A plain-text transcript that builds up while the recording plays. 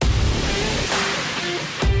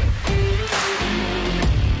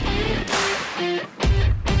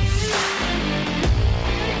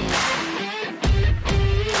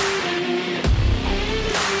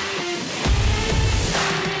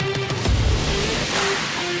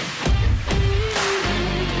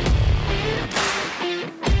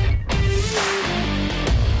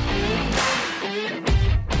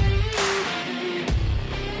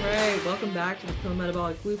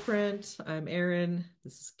Pro-Metabolic Blueprint. I'm Erin.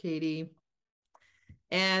 This is Katie.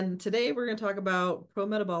 And today we're going to talk about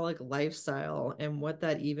pro-metabolic lifestyle and what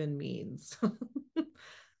that even means.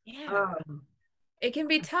 Yeah, Um, it can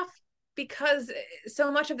be tough because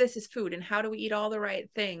so much of this is food and how do we eat all the right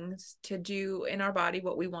things to do in our body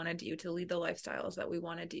what we want to do to lead the lifestyles that we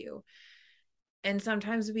want to do. And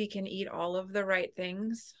sometimes we can eat all of the right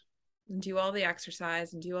things and do all the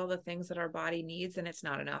exercise and do all the things that our body needs, and it's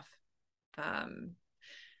not enough. Um,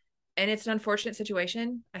 and it's an unfortunate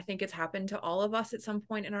situation. I think it's happened to all of us at some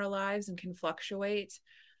point in our lives and can fluctuate.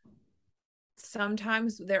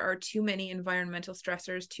 Sometimes there are too many environmental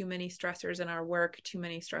stressors, too many stressors in our work, too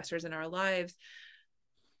many stressors in our lives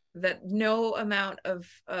that no amount of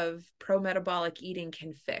pro-metabolic eating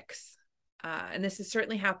can fix. And this has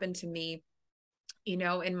certainly happened to me, in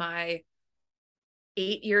my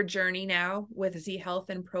 8-year journey now with Z Health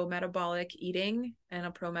and pro-metabolic eating and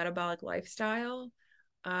a pro-metabolic lifestyle.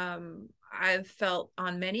 I've felt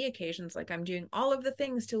on many occasions like I'm doing all of the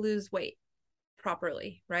things to lose weight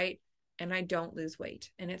properly, right? And I don't lose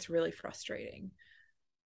weight. And it's really frustrating.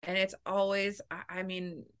 And it's always, I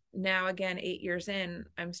mean, now again, 8 years in,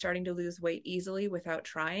 I'm starting to lose weight easily without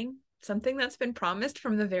trying, something that's been promised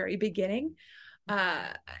from the very beginning. Uh,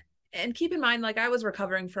 and keep in mind, like I was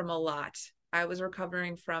recovering from a lot. I was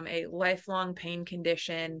recovering from a lifelong pain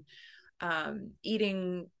condition,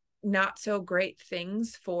 eating not so great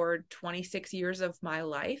things for 26 years of my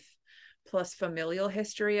life, plus familial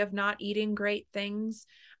history of not eating great things.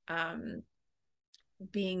 Um,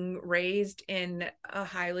 Being raised in a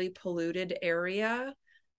highly polluted area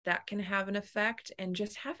that can have an effect, and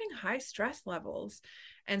just having high stress levels.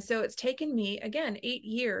 And so it's taken me, again, 8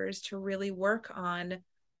 years to really work on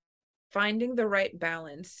finding the right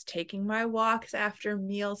balance, taking my walks after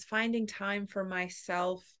meals, finding time for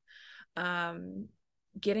myself, um,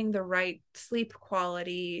 getting the right sleep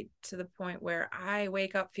quality to the point where I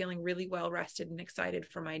wake up feeling really well rested and excited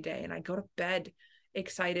for my day. And I go to bed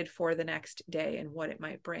excited for the next day and what it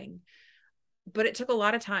might bring. But it took a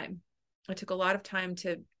lot of time. It took a lot of time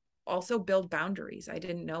to also build boundaries. I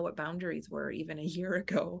didn't know what boundaries were even a year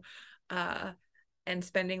ago. Uh, and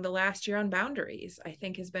spending the last year on boundaries, I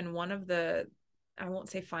think, has been one of the, I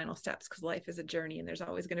won't say final steps because life is a journey and there's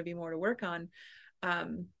always going to be more to work on.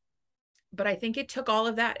 Um, but I think it took all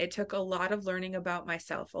of that. It took a lot of learning about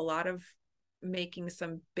myself, a lot of making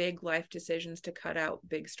some big life decisions to cut out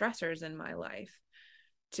big stressors in my life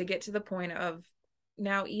to get to the point of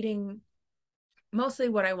now eating mostly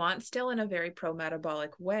what I want, still in a very pro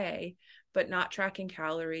metabolic way, but not tracking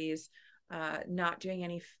calories, not doing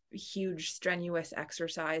any huge strenuous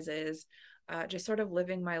exercises, just sort of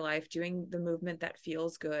living my life, doing the movement that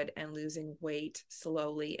feels good and losing weight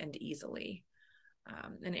slowly and easily.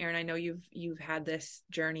 And Erin, I know you've had this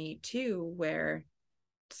journey too, where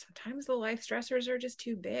sometimes the life stressors are just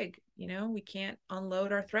too big. We can't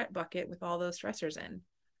unload our threat bucket with all those stressors in.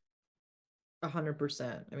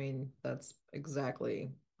 100%. I mean, that's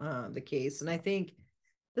exactly the case. And I think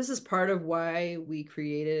this is part of why we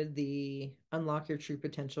created the Unlock Your True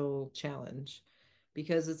Potential Challenge,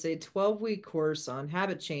 because it's a 12-week course on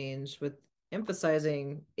habit change with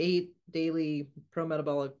emphasizing 8 daily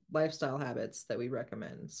pro-metabolic lifestyle habits that we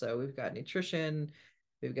recommend. So we've got nutrition,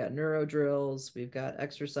 we've got neuro drills, we've got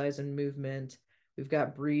exercise and movement, we've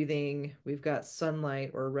got breathing, we've got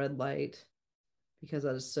sunlight or red light, because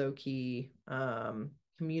that is so key.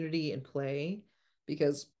 Community and play,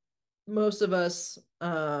 because most of us,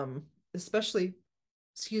 especially,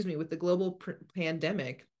 excuse me, with the global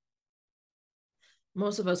pandemic,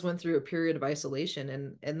 most of us went through a period of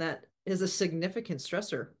isolation, and that is a significant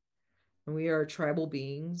stressor. And we are tribal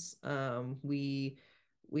beings.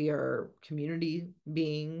 We are community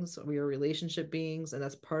beings. We are relationship beings, and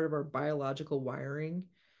that's part of our biological wiring.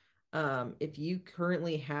 If you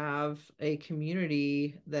currently have a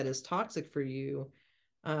community that is toxic for you,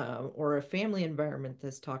 or a family environment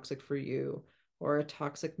that's toxic for you, or a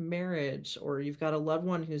toxic marriage, or you've got a loved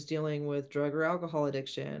one who's dealing with drug or alcohol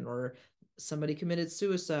addiction, or somebody committed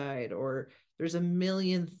suicide, or there's a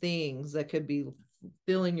million things that could be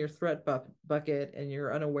filling your threat bucket and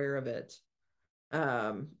you're unaware of it.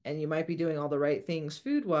 And you might be doing all the right things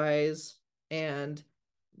food wise and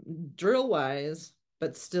drill wise,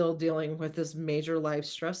 but still dealing with this major life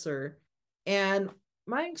stressor. And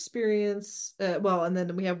my experience, well, and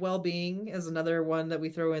then we have well being as another one that we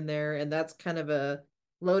throw in there. And that's kind of a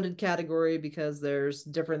loaded category because there's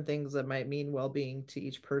different things that might mean well being to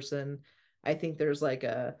each person. I think there's like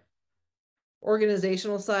a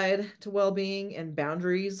organizational side to well being and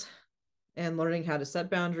boundaries, and learning how to set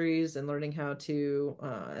boundaries and learning how to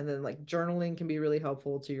and then like journaling can be really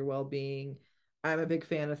helpful to your well-being. I'm a big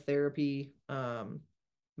fan of therapy.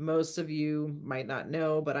 Most of you might not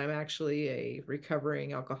know, but I'm actually a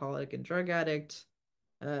recovering alcoholic and drug addict.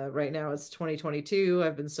 Right now it's 2022.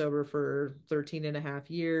 I've been sober for 13 and a half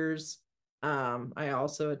years. I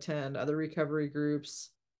also attend other recovery groups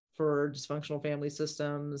for dysfunctional family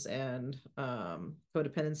systems and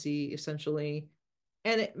codependency, essentially.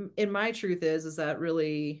 And my truth is that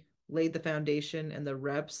really laid the foundation and the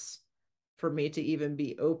reps for me to even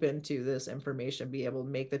be open to this information, be able to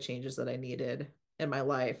make the changes that I needed in my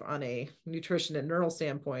life on a nutrition and neural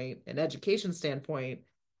standpoint and education standpoint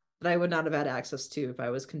that I would not have had access to if I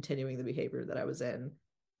was continuing the behavior that I was in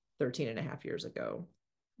 13 and a half years ago.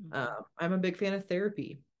 Mm-hmm. I'm a big fan of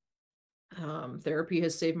therapy. Therapy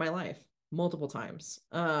has saved my life multiple times.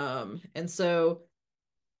 And so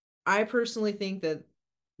I personally think that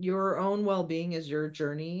your own well-being is your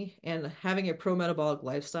journey, and having a pro-metabolic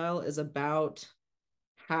lifestyle is about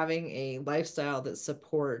having a lifestyle that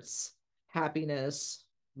supports happiness,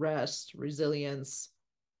 rest, resilience,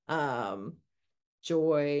 um,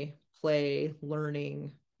 joy, play,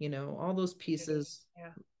 learning, all those pieces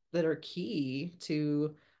Yeah. that are key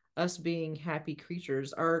to us being happy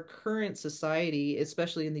creatures. Our current society,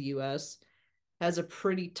 especially in the US, has a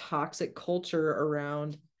pretty toxic culture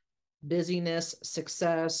around busyness,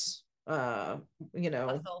 success, Hustle. It's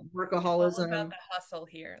all about workaholism. the hustle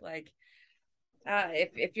here. Like,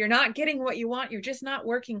 if you're not getting what you want, you're just not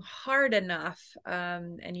working hard enough.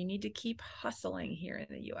 And you need to keep hustling here in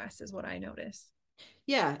the US, is what I notice.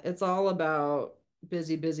 Yeah, it's all about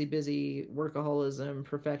busy, busy, busy workaholism,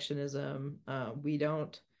 perfectionism. We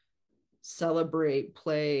don't celebrate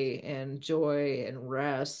play and joy and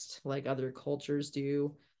rest like other cultures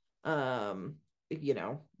do. Um,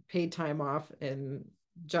 paid time off and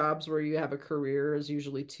jobs where you have a career is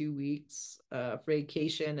usually 2 weeks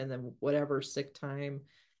vacation and then whatever sick time.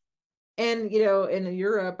 And in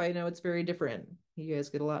Europe, I know it's very different. You guys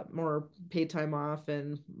get a lot more paid time off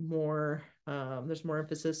and more there's more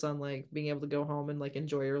emphasis on like being able to go home and like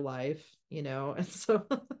enjoy your life, and so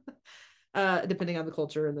depending on the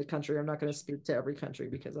culture and the country. I'm not going to speak to every country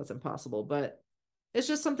because that's impossible, but it's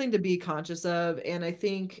just something to be conscious of. And I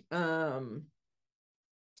think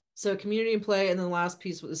so community and play, and then the last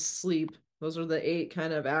piece was sleep. Those are the 8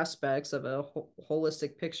 kind of aspects of a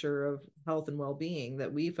holistic picture of health and well-being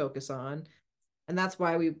that we focus on, and that's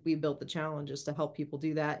why we built the challenges to help people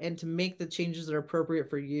do that and to make the changes that are appropriate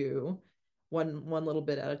for you, one little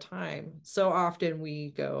bit at a time. So often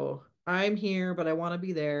we go, I'm here but I want to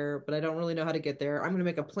be there, but I don't really know how to get there. I'm going to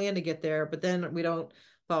make a plan to get there, but then we don't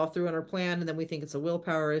follow through on our plan, and then we think it's a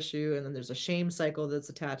willpower issue, and then there's a shame cycle that's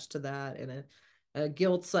attached to that, and a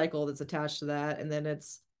guilt cycle that's attached to that, and then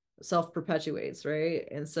it's self perpetuates, right?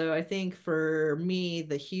 And so I think for me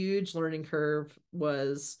the huge learning curve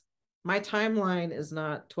was my timeline is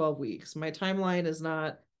not 12 weeks. My timeline is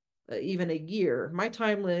not even a year. My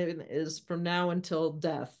timeline is from now until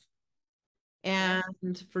death. Yeah.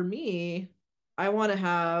 And for me, I want to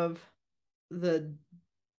have the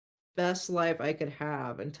best life I could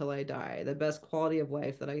have until I die, the best quality of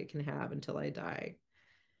life that I can have until I die.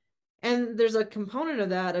 And there's a component of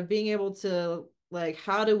that of being able to, like,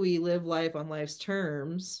 how do we live life on life's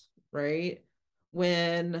terms, right?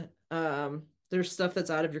 When there's stuff that's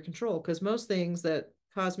out of your control, because most things that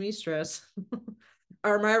cause me stress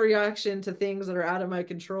are my reaction to things that are out of my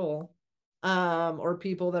control, or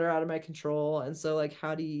people that are out of my control. And so, like,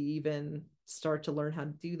 how do you even start to learn how to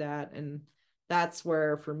do that? And that's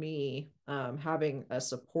where, for me, having a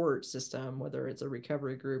support system, whether it's a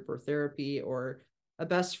recovery group or therapy or a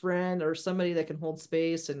best friend or somebody that can hold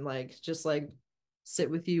space and like just like sit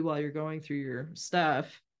with you while you're going through your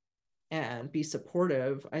stuff and be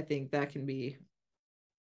supportive, I think that can be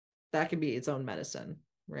its own medicine,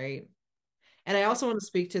 right? And I Yeah. also want to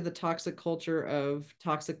speak to the toxic culture of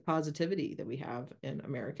toxic positivity that we have in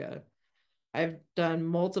America. I've done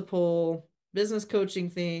multiple business coaching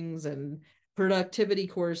things and productivity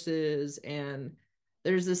courses, and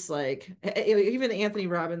there's this like even Anthony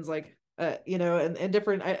Robbins, like and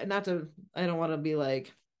different. I don't want to be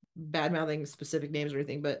like bad mouthing specific names or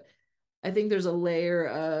anything, but I think there's a layer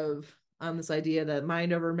of this idea that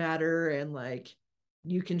mind over matter and like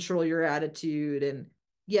you control your attitude. And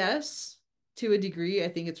yes, to a degree, I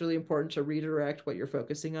think it's really important to redirect what you're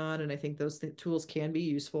focusing on. And I think those tools can be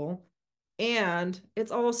useful. And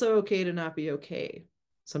it's also okay to not be okay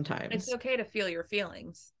It's sometimes. okay to feel your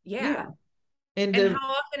feelings. Yeah. Yeah. And And to, how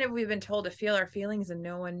often have we been told to feel our feelings and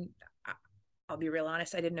no one, I'll be real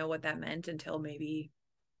honest, I didn't know what that meant until maybe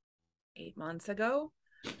 8 months ago.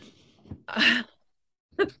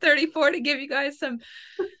 34 to give you guys some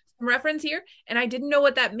reference here, and I didn't know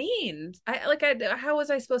what that means. How was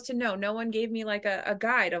I supposed to know? No one gave me like a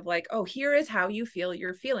guide of like, oh, here is how you feel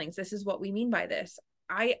your feelings. This is what we mean by this.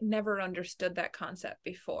 I never understood that concept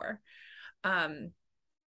before. um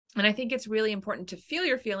and I think it's really important to feel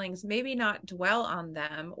your feelings, maybe not dwell on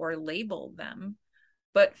them or label them,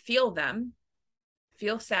 but feel them.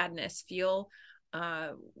 Feel sadness, feel uh,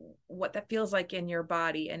 what that feels like in your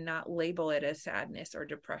body, and not label it as sadness or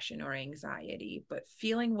depression or anxiety, but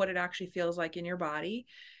feeling what it actually feels like in your body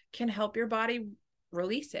can help your body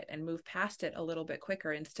release it and move past it a little bit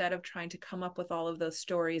quicker, instead of trying to come up with all of those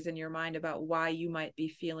stories in your mind about why you might be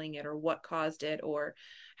feeling it or what caused it or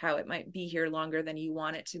how it might be here longer than you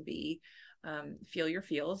want it to be. Feel your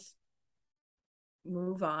feels,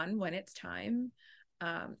 move on when it's time.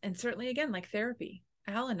 And certainly, again, like therapy,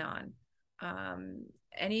 Al-Anon, um,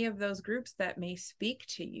 any of those groups that may speak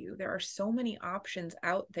to you. There are so many options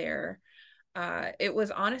out there. It was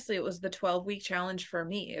the 12-week challenge for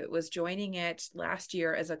me. It was joining it last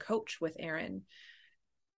year as a coach with Aaron,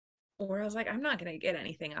 where I was like, I'm not going to get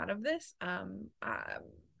anything out of this. I'm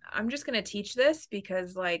just going to teach this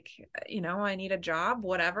because, like, I need a job,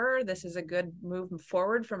 whatever. This is a good move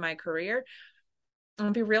forward for my career.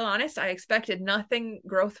 I'll be real honest, I expected nothing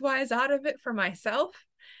growth wise out of it for myself.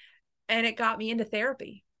 And it got me into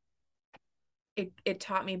therapy. It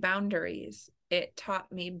taught me boundaries. It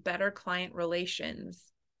taught me better client relations.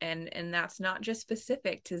 And that's not just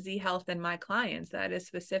specific to Z Health and my clients. That is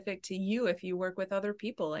specific to you if you work with other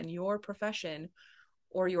people in your profession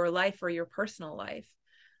or your life or your personal life.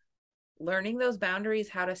 Learning those boundaries,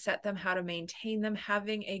 how to set them, how to maintain them,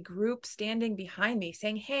 having a group standing behind me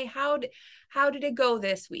saying, hey, how did it go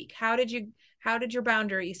this week? How did your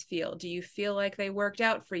boundaries feel? Do you feel like they worked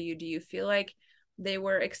out for you? Do you feel like they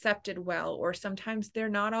were accepted well? Or sometimes they're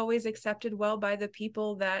not always accepted well by the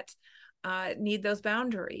people that need those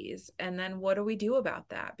boundaries. And then what do we do about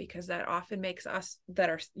that? Because that often makes us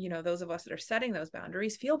that are, those of us that are setting those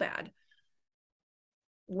boundaries feel bad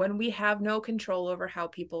when we have no control over how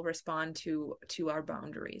people respond to our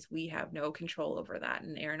boundaries. We have no control over that,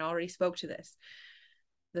 and Aaron already spoke to this.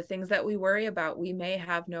 The things that we worry about, we may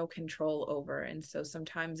have no control over, and so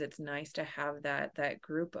sometimes it's nice to have that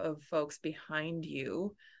group of folks behind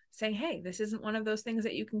you saying, hey, this isn't one of those things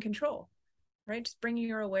that you can control, right? Just bringing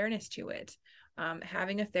your awareness to it.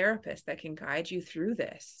 Having a therapist that can guide you through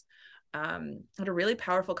this. I had a really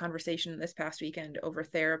powerful conversation this past weekend over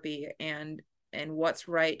therapy and what's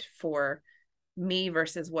right for me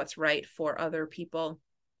versus what's right for other people.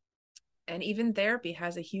 And even therapy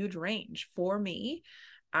has a huge range. For me,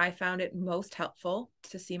 I found it most helpful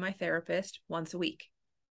to see my therapist once a week.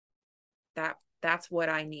 That's what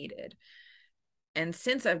I needed. And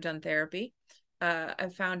since I've done therapy,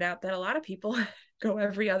 I've found out that a lot of people go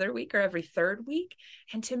every other week or every third week.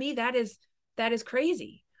 And to me, that is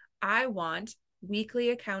crazy. I want weekly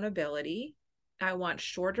accountability. I want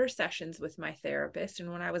shorter sessions with my therapist.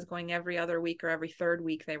 And when I was going every other week or every third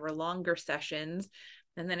week, they were longer sessions.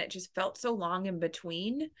 And then it just felt so long in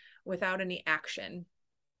between without any action.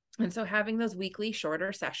 And so having those weekly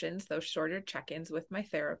shorter sessions, those shorter check-ins with my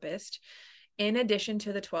therapist, in addition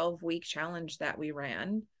to the 12-week challenge that we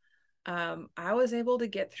ran, I was able to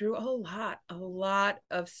get through a lot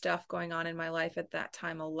of stuff going on in my life at that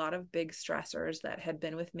time, a lot of big stressors that had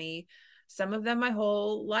been with me, some of them my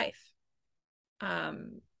whole life.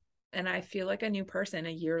 And I feel like a new person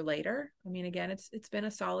a year later. I mean, again, it's been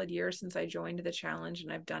a solid year since I joined the challenge,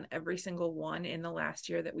 and I've done every single one in the last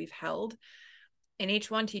year that we've held. And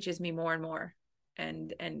each one teaches me more and more.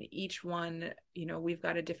 And each one, we've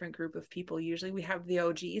got a different group of people. Usually we have the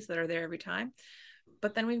OGs that are there every time,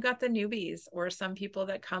 but then we've got the newbies or some people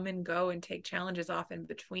that come and go and take challenges off in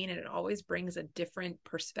between. And it always brings a different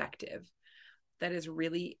perspective that is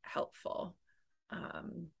really helpful.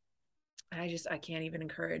 I can't even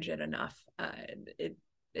encourage it enough.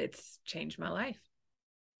 It's changed my life.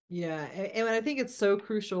 Yeah, and I think it's so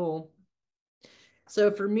crucial. So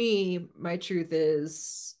for me, my truth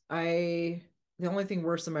is the only thing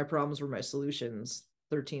worse than my problems were my solutions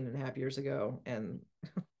 13 and a half years ago. And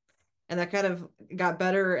that kind of got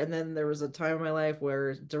better. And then there was a time in my life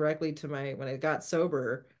where directly to when I got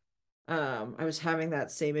sober, I was having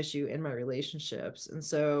that same issue in my relationships. And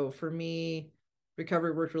so for me,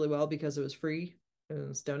 recovery worked really well because it was free. It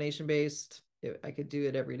was donation based. I could do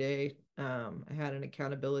it every day. I had an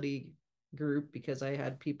accountability group because I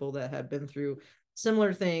had people that had been through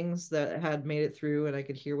similar things that had made it through, and I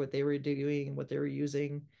could hear what they were doing and what they were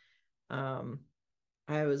using. Um,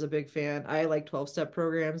 I was a big fan. I like 12-step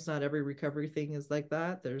programs. Not every recovery thing is like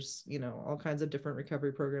that. There's, all kinds of different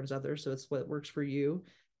recovery programs out there. So it's what works for you.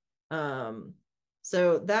 Um,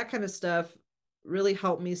 So that kind of stuff really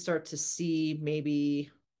helped me start to see maybe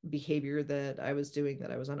behavior that I was doing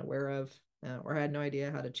that I was unaware of, or had no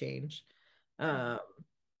idea how to change. Um,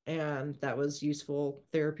 and that was useful.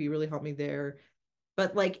 Therapy really helped me there.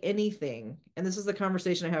 But like anything, and this is the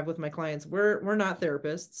conversation I have with my clients, we're not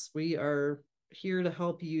therapists. We are here to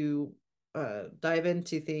help you dive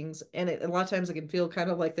into things. And a lot of times it can feel kind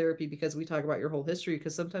of like therapy because we talk about your whole history,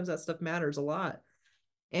 because sometimes that stuff matters a lot.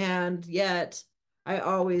 And yet I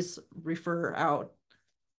always refer out.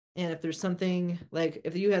 And if there's something like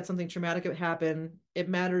if you had something traumatic happen, it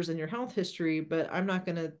matters in your health history, but I'm not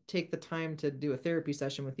going to take the time to do a therapy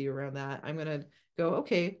session with you around that. I'm going to go,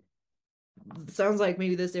 okay, sounds like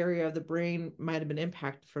maybe this area of the brain might have been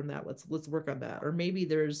impacted from that. Let's work on that. Or maybe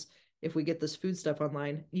there's if we get this food stuff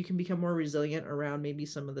online, you can become more resilient around maybe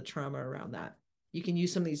some of the trauma around that. You can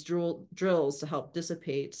use some of these drills to help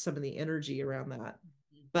dissipate some of the energy around that.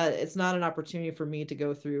 But it's not an opportunity for me to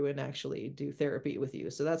go through and actually do therapy with you.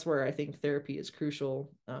 So that's where I think therapy is crucial,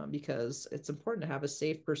 because it's important to have a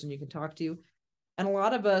safe person you can talk to. And a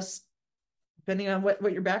lot of us, depending on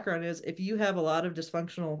what your background is, if you have a lot of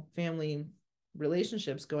dysfunctional family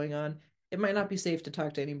relationships going on, it might not be safe to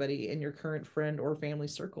talk to anybody in your current friend or family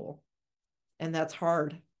circle. And that's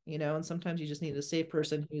hard, and sometimes you just need a safe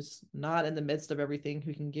person who's not in the midst of everything,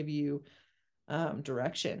 who can give you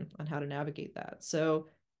direction on how to navigate that. So,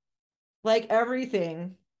 like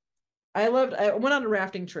everything, I went on a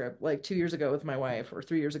rafting trip like 2 years ago with my wife, or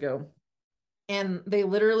 3 years ago, and they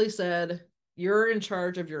literally said, you're in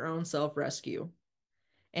charge of your own self rescue.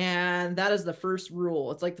 And that is the first rule.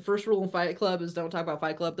 It's like the first rule in Fight Club is don't talk about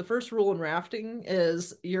Fight Club. The first rule in rafting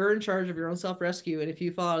is you're in charge of your own self rescue. And if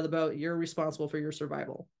you fall out of the boat, you're responsible for your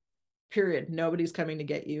survival. Period. Nobody's coming to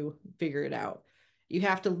get you. Figure it out. You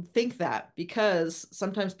have to think that, because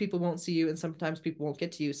sometimes people won't see you and sometimes people won't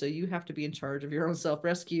get to you. So you have to be in charge of your own self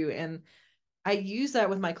rescue. And I use that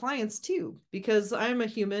with my clients too, because I'm a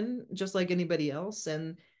human just like anybody else,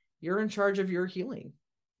 and you're in charge of your healing.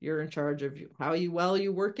 You're in charge of how well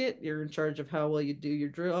you work it. You're in charge of how well you do your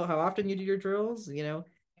drill, how often you do your drills. Yeah.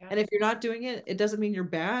 And if you're not doing it, it doesn't mean you're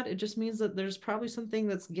bad. It just means that there's probably something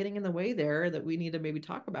that's getting in the way there that we need to maybe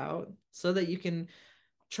talk about so that you can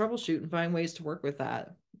troubleshoot and find ways to work with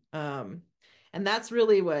that. Um, and that's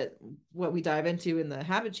really what we dive into in the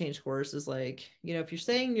habit change course is like, if you're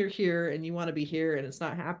saying you're here and you want to be here and it's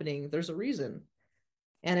not happening, there's a reason.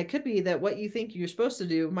 And it could be that what you think you're supposed to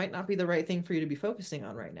do might not be the right thing for you to be focusing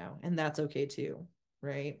on right now. And that's okay too,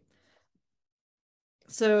 right?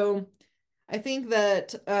 So I think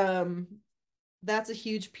that that's a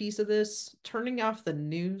huge piece of this. Turning off the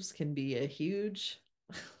news can be a huge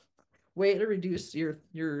way to reduce your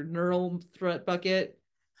neural threat bucket.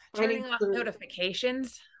 Finding Turning off other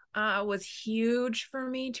notifications was huge for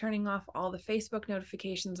me. Turning off all the Facebook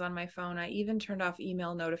notifications on my phone. I even turned off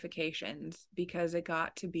email notifications because it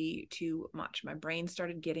got to be too much. My brain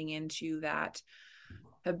started getting into that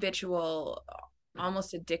habitual,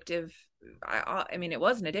 almost addictive. I mean, it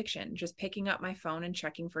was an addiction, just picking up my phone and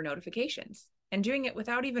checking for notifications and doing it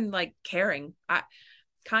without even like caring.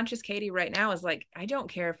 Conscious Katie right now is like, I don't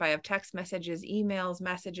care if I have text messages, emails,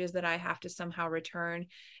 messages that I have to somehow return.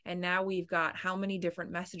 And now we've got how many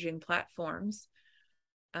different messaging platforms.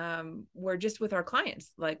 We're just with our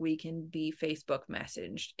clients, like we can be Facebook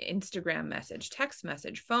messaged, Instagram message, text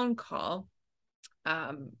message, phone call,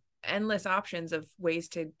 um, endless options of ways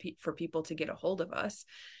for people to get a hold of us.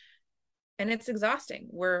 And it's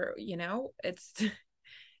exhausting.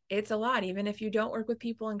 It's a lot. Even if you don't work with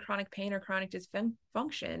people in chronic pain or chronic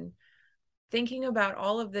dysfunction, thinking about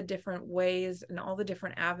all of the different ways and all the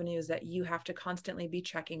different avenues that you have to constantly be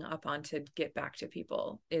checking up on to get back to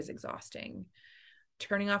people is exhausting.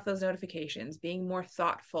 Turning off those notifications, being more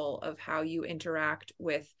thoughtful of how you interact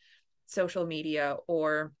with social media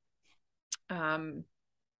or um,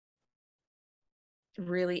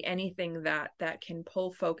 really anything that can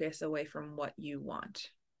pull focus away from what you want.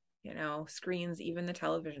 Screens, even the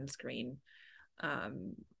television screen.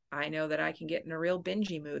 um, I know that I can get in a real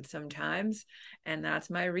bingey mood sometimes, and that's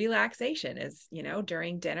my relaxation is,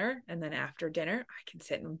 during dinner, and then after dinner I can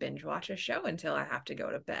sit and binge watch a show until I have to go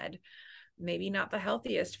to bed. Maybe not the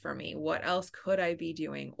healthiest for me. What else could I be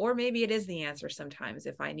doing? Or maybe it is the answer sometimes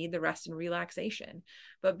if I need the rest and relaxation.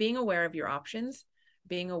 But being aware of your options,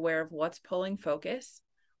 being aware of what's pulling focus,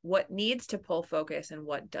 what needs to pull focus, and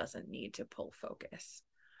what doesn't need to pull focus,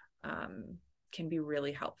 um, can be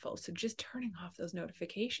really helpful. So just turning off those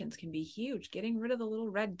notifications can be huge. Getting rid of the little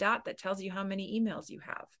red dot that tells you how many emails you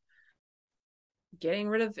have. Getting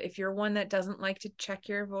rid of, if you're one that doesn't like to check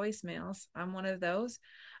your voicemails, I'm one of those.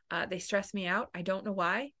 They stress me out. I don't know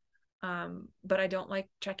why. but I don't like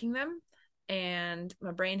checking them. And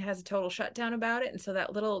my brain has a total shutdown about it. And so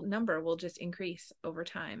that little number will just increase over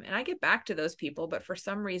time. And I get back to those people, but for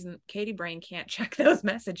some reason, Katie Brain can't check those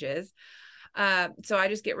messages. So I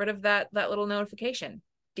just get rid of that little notification,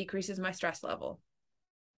 decreases my stress level.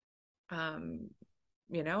 Um,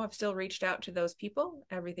 I've still reached out to those people.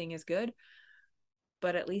 Everything is good,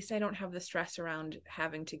 but at least I don't have the stress around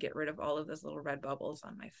having to get rid of all of those little red bubbles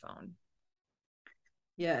on my phone.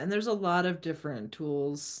 Yeah, and there's a lot of different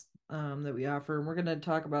tools that we offer, and we're going to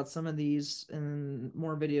talk about some of these in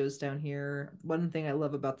more videos down here. One thing I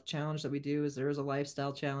love about the challenge that we do is there is a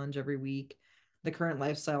lifestyle challenge every week. The current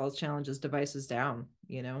lifestyle challenge is devices down,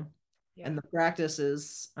 Yeah. and the practice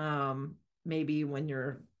is maybe when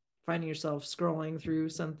you're finding yourself scrolling through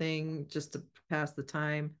something just to pass the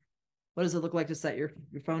time, what does it look like to set your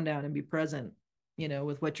phone down and be present,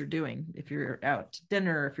 with what you're doing? If you're out to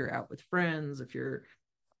dinner, if you're out with friends, if you're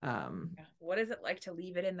um, Yeah. What is it like to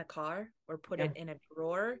leave it in the car or put yeah, it in a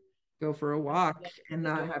drawer go for a and walk plug it and in the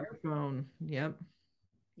not have door? your phone. Yep.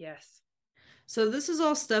 Yes. So this is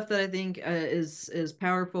all stuff that I think is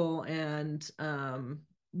powerful, and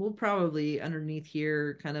we'll probably underneath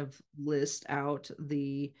here kind of list out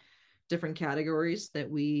the different categories that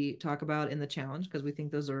we talk about in the challenge because we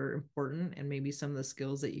think those are important and maybe some of the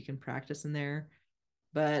skills that you can practice in there.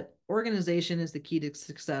 But organization is the key to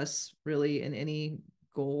success, really, in any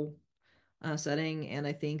goal setting. And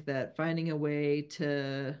I think that finding a way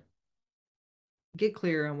to get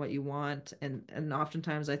clear on what you want, and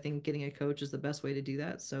oftentimes I think getting a coach is the best way to do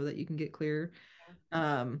that so that you can get clear.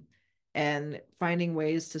 Um, and finding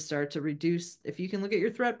ways to start to reduce, if you can look at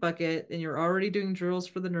your threat bucket and you're already doing drills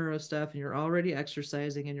for the neuro stuff and you're already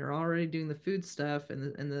exercising and you're already doing the food stuff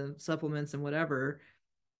and the supplements and whatever,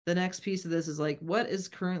 the next piece of this is like, what is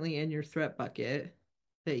currently in your threat bucket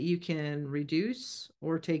that you can reduce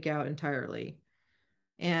or take out entirely?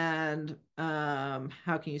 And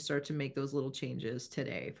how can you start to make those little changes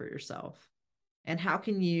today for yourself? And how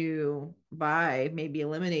can you, by maybe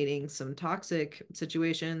eliminating some toxic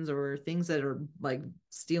situations or things that are like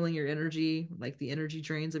stealing your energy, like the energy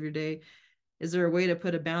drains of your day, is there a way to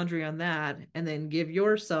put a boundary on that and then give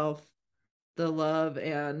yourself the love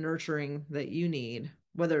and nurturing that you need,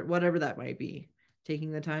 whatever that might be?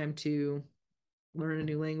 Taking the time to learn a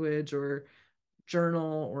new language or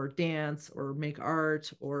journal or dance or make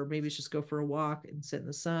art, or maybe it's just go for a walk and sit in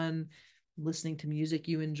the sun, listening to music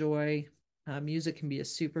you enjoy. Music can be a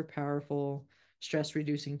super powerful stress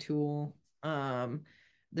reducing tool.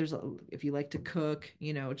 If you like to cook,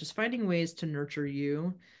 just finding ways to nurture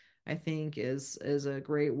you, I think is a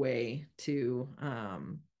great way to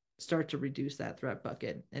start to reduce that threat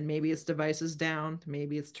bucket. And maybe it's devices down,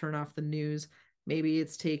 maybe it's turn off the news, maybe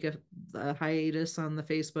it's take a hiatus on the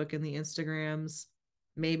Facebook and the Instagrams.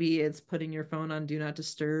 Maybe it's putting your phone on do not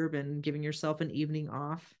disturb and giving yourself an evening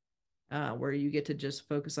off, where you get to just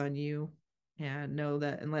focus on you and know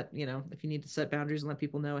that, and let, if you need to set boundaries and let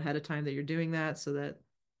people know ahead of time that you're doing that so that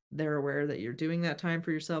they're aware that you're doing that time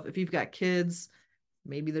for yourself. If you've got kids,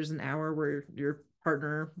 maybe there's an hour where your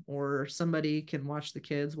partner or somebody can watch the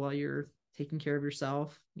kids while you're taking care of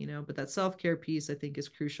yourself, but that self-care piece I think is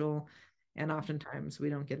crucial, and oftentimes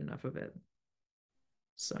we don't get enough of it.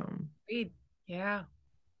 So Agreed. Yeah.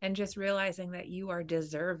 And just realizing that you are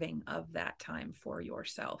deserving of that time for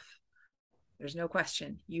yourself. There's no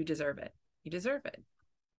question. You deserve it. You deserve it.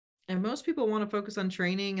 and most people want to focus on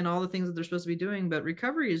training and all the things that they're supposed to be doing, but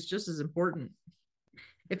recovery is just as important.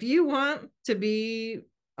 If you want to be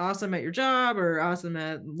awesome at your job or awesome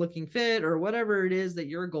at looking fit or whatever it is that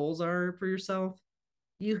your goals are for yourself,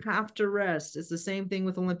 you have to rest. It's the same thing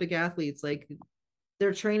with Olympic athletes. Like,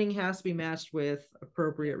 their training has to be matched with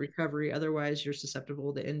appropriate recovery. Otherwise, you're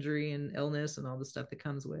susceptible to injury and illness and all the stuff that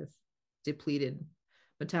comes with depleted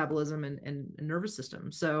metabolism and nervous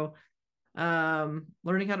system. So,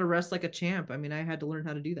 learning how to rest like a champ. I mean, I had to learn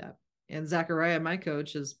how to do that. And Zachariah, my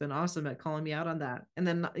coach, has been awesome at calling me out on that. And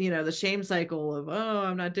then, the shame cycle of, oh,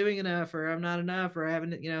 I'm not doing enough, or I'm not enough, or I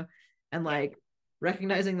haven't, and Yeah. like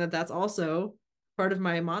recognizing that that's also part of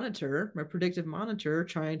my monitor, my predictive monitor,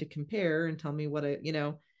 trying to compare and tell me what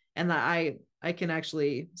and that I can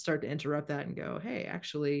actually start to interrupt that and go, hey,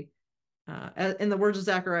 actually, in the words of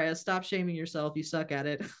Zachariah, stop shaming yourself. You suck at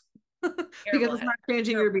it. Because Terrible it's at not it.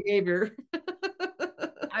 changing your Terrible. behavior.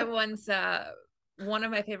 I once one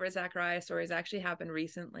of my favorite Zachariah stories actually happened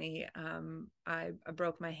recently. I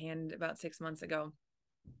broke my hand about 6 months ago,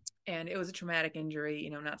 and it was a traumatic injury,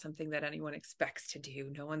 not something that anyone expects to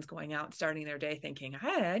do. No one's going out starting their day thinking,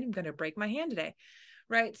 hey, I'm going to break my hand today.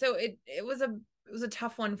 Right. So it was a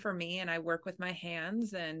tough one for me, and I work with my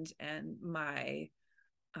hands and my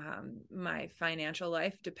My financial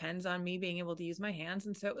life depends on me being able to use my hands.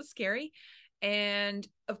 And so it was scary. And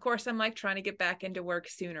of course, I'm like trying to get back into work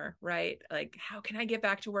sooner, right? Like, how can I get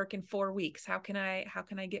back to work in 4 weeks? How can I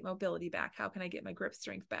get mobility back? How can I get my grip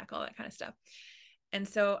strength back? All that kind of stuff. And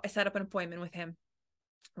so I set up an appointment with him,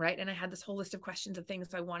 right? And I had this whole list of questions of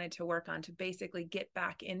things I wanted to work on to basically get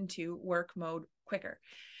back into work mode quicker.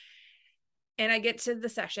 And I get to the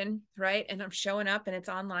session, right? And I'm showing up and it's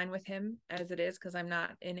online with him as it is because I'm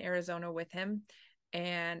not in Arizona with him.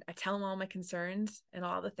 And I tell him all my concerns and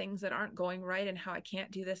all the things that aren't going right and how I can't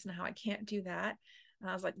do this and how I can't do that. And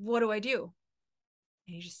I was like, what do I do?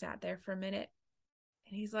 And he just sat there for a minute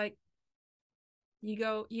and he's like, you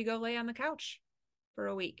go lay on the couch for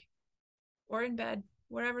a week or in bed,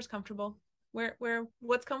 wherever's comfortable.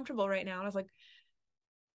 What's comfortable right now? And I was like,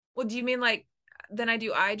 well, do you mean like then I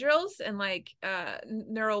do eye drills and like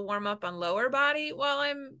neural warm up on lower body while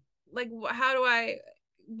I'm like, how do I,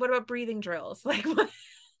 what about breathing drills? Like, what?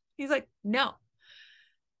 He's like, no.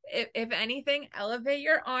 If anything, elevate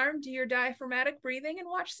your arm, do your diaphragmatic breathing, and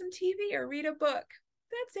watch some TV or read a book.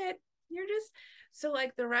 That's it. You're just so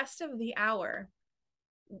like the rest of the hour,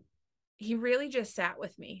 he really just sat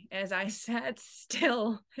with me as I sat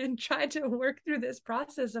still and tried to work through this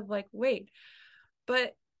process of like, wait,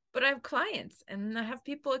 but I have clients and I have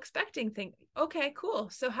people expecting things. Okay, cool.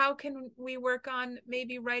 So how can we work on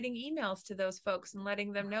maybe writing emails to those folks and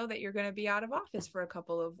letting them know that you're going to be out of office for a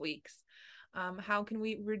couple of weeks? How can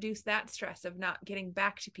we reduce that stress of not getting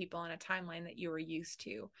back to people on a timeline that you were used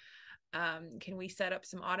to? Can we set up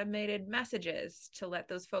some automated messages to let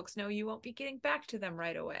those folks know you won't be getting back to them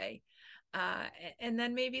right away? And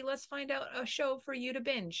then maybe let's find out a show for you to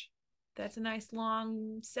binge. That's a nice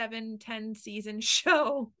long 7-10 season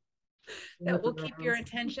show that will keep your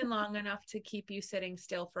attention long enough to keep you sitting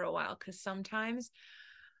still for a while. Because sometimes,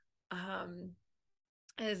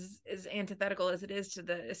 as antithetical as it is to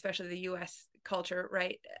the especially the US culture,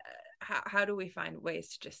 right? How do we find ways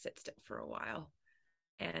to just sit still for a while?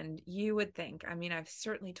 And you would think, I mean, I've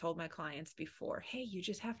certainly told my clients before, hey, you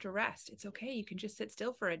just have to rest. It's okay. You can just sit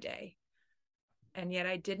still for a day. And yet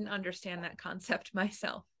I didn't understand that concept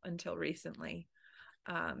myself until recently.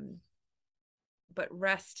 But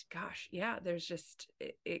rest, gosh, yeah, there's just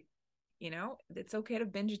it's okay to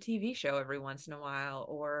binge a TV show every once in a while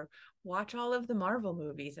or watch all of the Marvel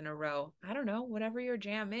movies in a row. I don't know, whatever your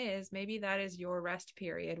jam is, maybe that is your rest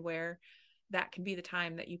period where that can be the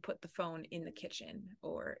time that you put the phone in the kitchen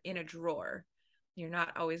or in a drawer. You're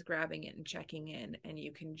not always grabbing it and checking in, and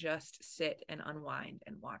you can just sit and unwind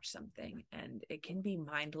and watch something, and it can be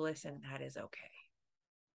mindless, and that is okay.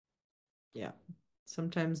 Yeah.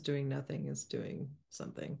 Sometimes doing nothing is doing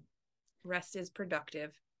something. Rest is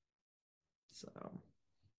productive. So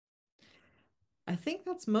I think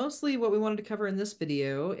that's mostly what we wanted to cover in this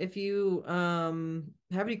video. If you have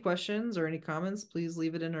any questions or any comments, please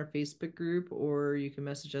leave it in our Facebook group or you can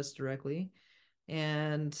message us directly.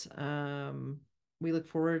 And we look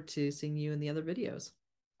forward to seeing you in the other videos.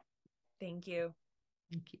 Thank you.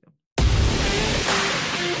 Thank you.